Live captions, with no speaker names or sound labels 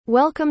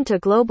Welcome to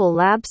Global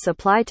Lab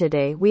Supply.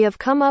 Today we have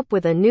come up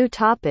with a new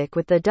topic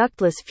with the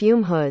ductless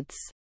fume hoods.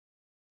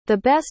 The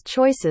best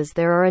choices.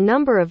 There are a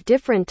number of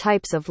different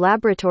types of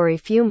laboratory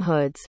fume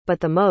hoods, but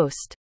the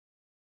most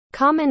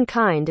common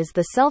kind is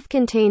the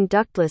self-contained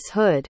ductless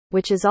hood,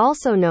 which is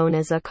also known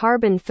as a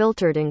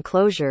carbon-filtered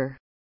enclosure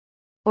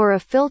or a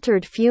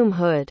filtered fume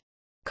hood.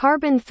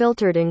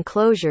 Carbon-filtered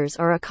enclosures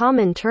are a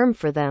common term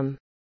for them.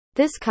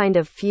 This kind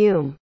of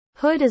fume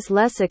hood is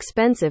less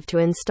expensive to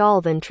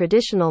install than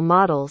traditional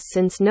models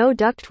since no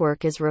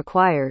ductwork is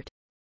required.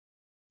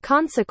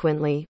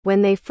 Consequently,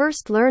 when they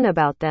first learn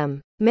about them,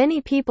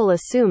 many people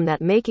assume that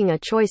making a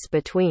choice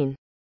between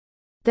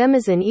them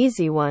is an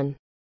easy one.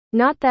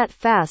 Not that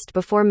fast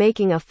before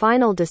making a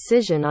final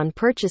decision on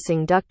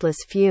purchasing ductless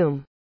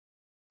fume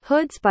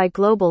hoods by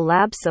Global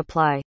Lab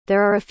Supply,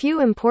 there are a few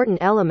important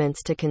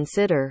elements to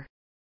consider.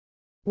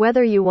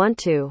 Whether you want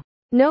to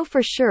know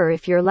for sure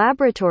if your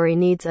laboratory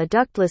needs a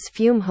ductless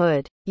fume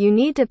hood, you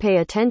need to pay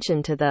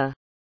attention to the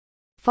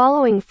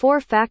following 4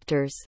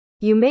 factors.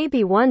 You may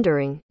be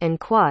wondering, and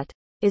quote,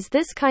 is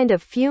this kind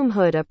of fume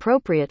hood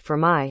appropriate for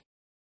my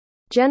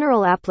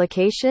general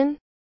application?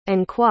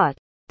 And quote,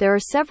 there are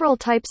several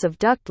types of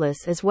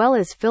ductless as well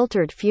as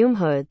filtered fume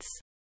hoods.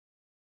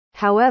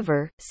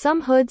 However,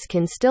 some hoods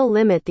can still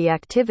limit the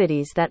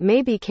activities that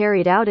may be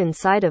carried out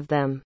inside of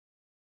them.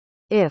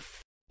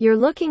 If you're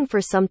looking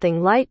for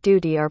something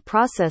light-duty or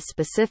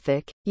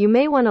process-specific, you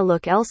may want to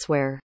look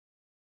elsewhere.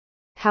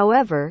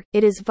 However,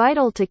 it is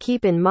vital to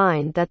keep in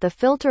mind that the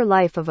filter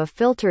life of a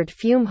filtered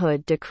fume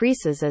hood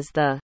decreases as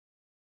the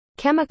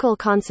chemical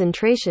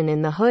concentration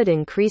in the hood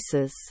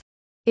increases.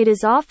 It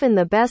is often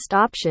the best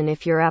option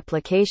if your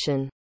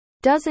application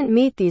doesn't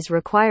meet these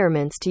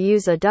requirements to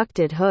use a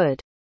ducted hood.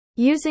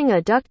 Using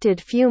a ducted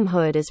fume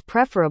hood is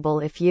preferable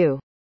if you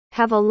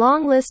have a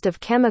long list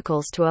of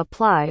chemicals to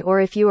apply or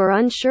if you are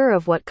unsure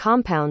of what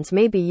compounds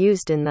may be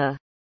used in the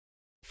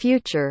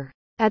future.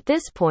 At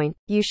this point,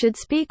 you should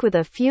speak with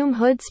a fume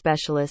hood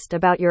specialist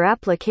about your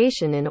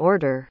application in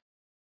order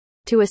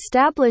to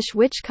establish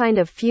which kind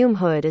of fume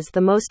hood is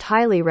the most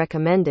highly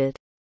recommended.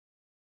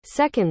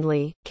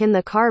 Secondly, can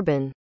the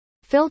carbon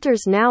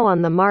filters now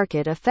on the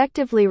market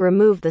effectively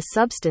remove the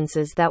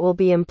substances that will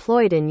be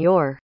employed in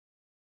your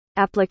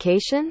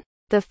application?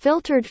 The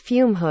filtered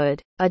fume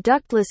hood, a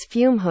ductless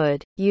fume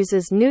hood,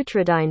 uses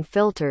Nutridyne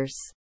filters.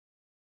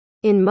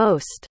 In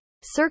most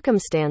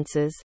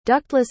circumstances,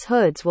 ductless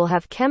hoods will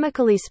have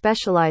chemically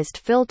specialized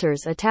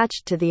filters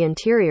attached to the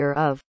interior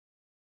of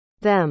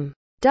them.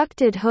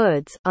 Ducted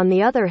hoods, on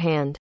the other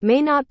hand,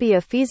 may not be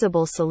a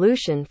feasible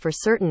solution for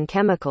certain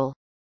chemical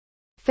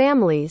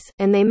families,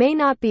 and they may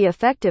not be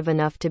effective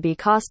enough to be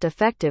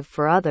cost-effective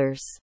for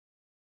others.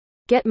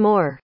 Get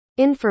more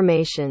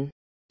information.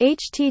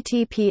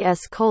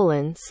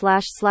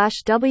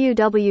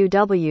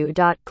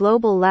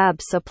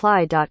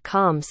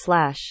 https://www.globallabsupply.com/